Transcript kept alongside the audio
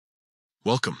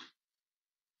Welcome.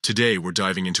 Today we're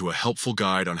diving into a helpful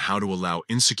guide on how to allow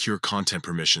insecure content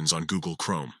permissions on Google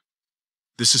Chrome.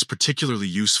 This is particularly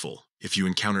useful if you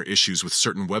encounter issues with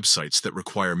certain websites that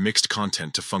require mixed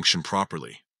content to function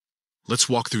properly. Let's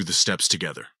walk through the steps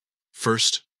together.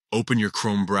 First, open your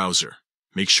Chrome browser.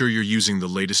 Make sure you're using the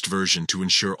latest version to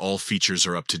ensure all features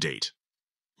are up to date.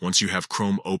 Once you have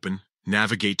Chrome open,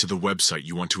 navigate to the website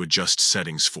you want to adjust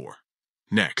settings for.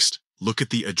 Next, look at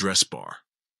the address bar.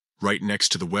 Right next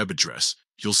to the web address,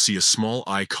 you'll see a small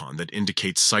icon that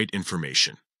indicates site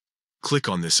information. Click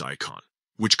on this icon,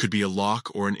 which could be a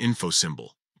lock or an info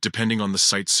symbol, depending on the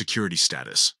site's security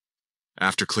status.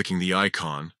 After clicking the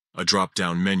icon, a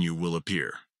drop-down menu will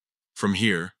appear. From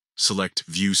here, select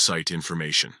View Site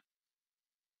Information.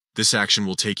 This action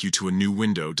will take you to a new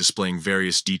window displaying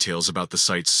various details about the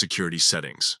site's security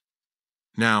settings.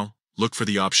 Now, look for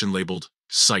the option labeled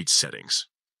Site Settings.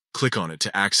 Click on it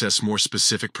to access more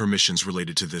specific permissions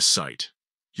related to this site.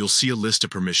 You'll see a list of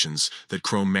permissions that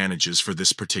Chrome manages for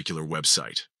this particular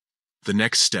website. The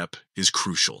next step is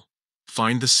crucial.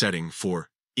 Find the setting for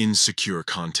Insecure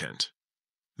Content.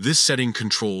 This setting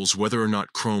controls whether or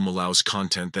not Chrome allows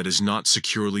content that is not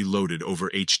securely loaded over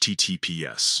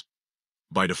HTTPS.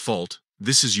 By default,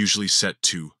 this is usually set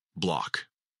to Block.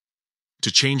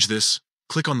 To change this,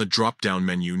 click on the drop-down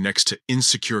menu next to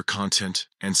Insecure Content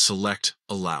and select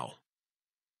Allow.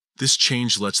 This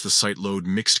change lets the site load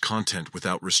mixed content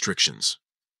without restrictions.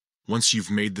 Once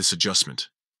you've made this adjustment,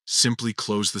 simply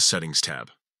close the Settings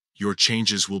tab. Your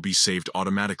changes will be saved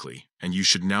automatically, and you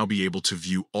should now be able to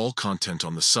view all content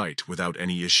on the site without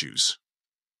any issues.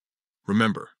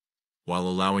 Remember, while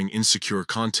allowing insecure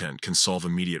content can solve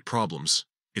immediate problems,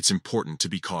 it's important to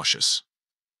be cautious.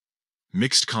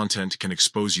 Mixed content can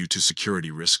expose you to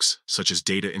security risks, such as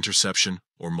data interception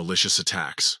or malicious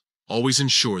attacks. Always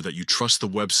ensure that you trust the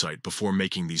website before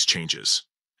making these changes.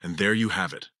 And there you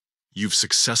have it. You've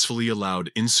successfully allowed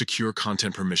insecure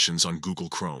content permissions on Google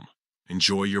Chrome.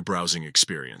 Enjoy your browsing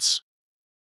experience.